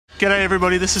G'day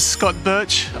everybody, this is Scott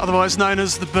Birch, otherwise known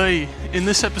as The Bee. In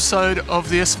this episode of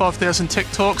the S5000 Tech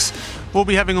Talks, we'll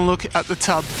be having a look at the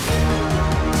tub.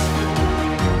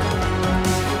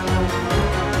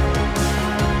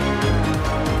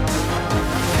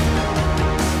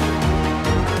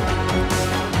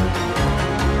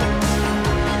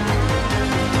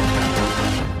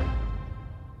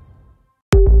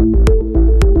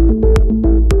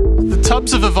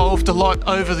 Tubs have evolved a lot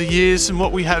over the years, and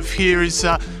what we have here is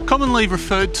commonly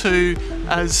referred to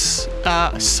as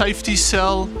a safety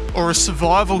cell or a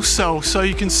survival cell. So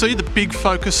you can see the big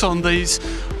focus on these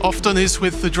often is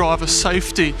with the driver's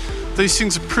safety. These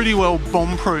things are pretty well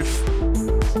bomb-proof.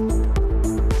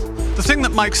 The thing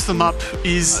that makes them up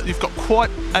is you've got quite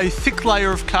a thick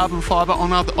layer of carbon fibre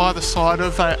on either side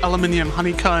of an aluminium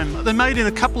honeycomb. They're made in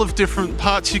a couple of different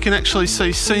parts. You can actually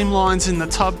see seam lines in the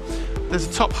tub. There's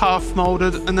a top half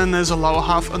moulded and then there's a lower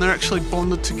half, and they're actually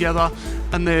bonded together,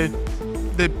 and they're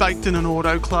baked in an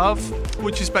autoclave,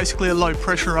 which is basically a low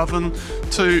pressure oven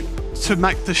to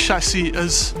make the chassis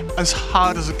as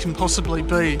hard as it can possibly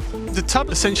be. The tub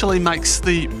essentially makes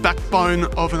the backbone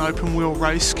of an open wheel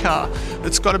race car.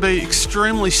 It's got to be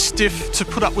extremely stiff to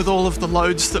put up with all of the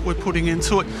loads that we're putting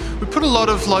into it. We put a lot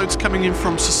of loads coming in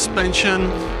from suspension,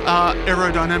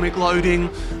 aerodynamic loading.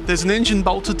 There's an engine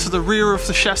bolted to the rear of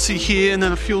the chassis here, and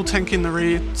then a fuel tank in the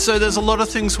rear. So there's a lot of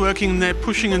things working in there,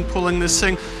 pushing and pulling this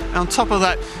thing. And on top of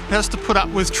that, it has to put up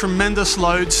with tremendous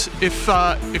loads if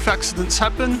accidents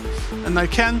happen, and they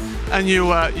can, and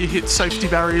you hit safety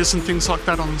barriers and things like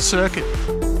that on the circuit.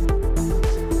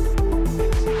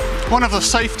 One of the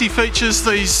safety features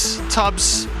these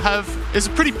tubs have is a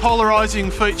pretty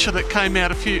polarising feature that came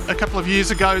out a couple of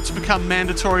years ago. It's become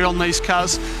mandatory on these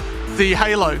cars, the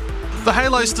halo. The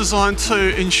halo is designed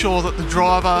to ensure that the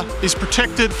driver is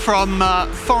protected from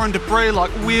foreign debris like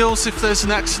wheels if there's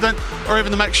an accident, or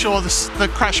even to make sure the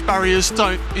crash barriers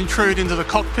don't intrude into the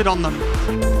cockpit on them.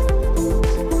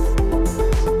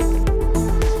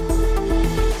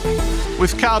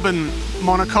 With carbon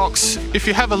monocoques, if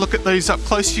you have a look at these up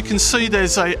close, you can see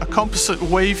there's a composite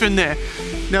weave in there.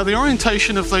 Now, the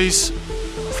orientation of these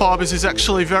fibres is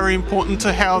actually very important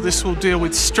to how this will deal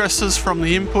with stresses from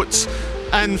the inputs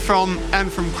and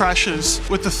from crashes.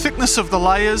 With the thickness of the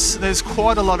layers, there's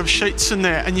quite a lot of sheets in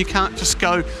there, and you can't just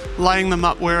go laying them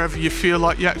up wherever you feel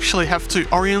like. You actually have to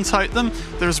orientate them.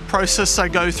 There's a process they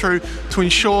go through to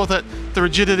ensure that the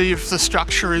rigidity of the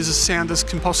structure is as sound as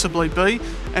can possibly be,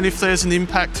 and if there's an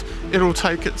impact, it'll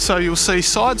take it. So you'll see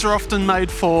sides are often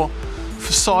made for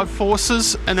side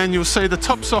forces, and then you'll see the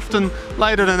top's often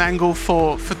laid at an angle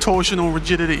for torsional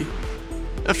rigidity.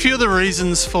 A few of the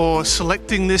reasons for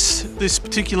selecting this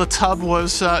particular tub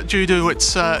was due to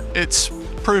its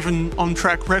proven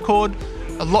on-track record,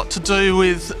 a lot to do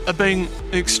with being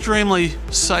an extremely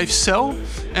safe cell,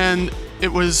 and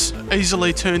it was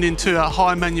easily turned into a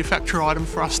high manufacturer item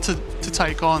for us to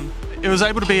take on. It was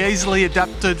able to be easily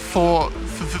adapted for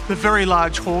the very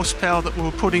large horsepower that we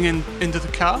were putting into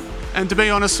the car. And to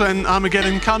be honest, when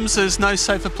Armageddon comes, there's no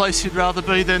safer place you'd rather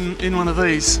be than in one of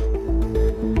these.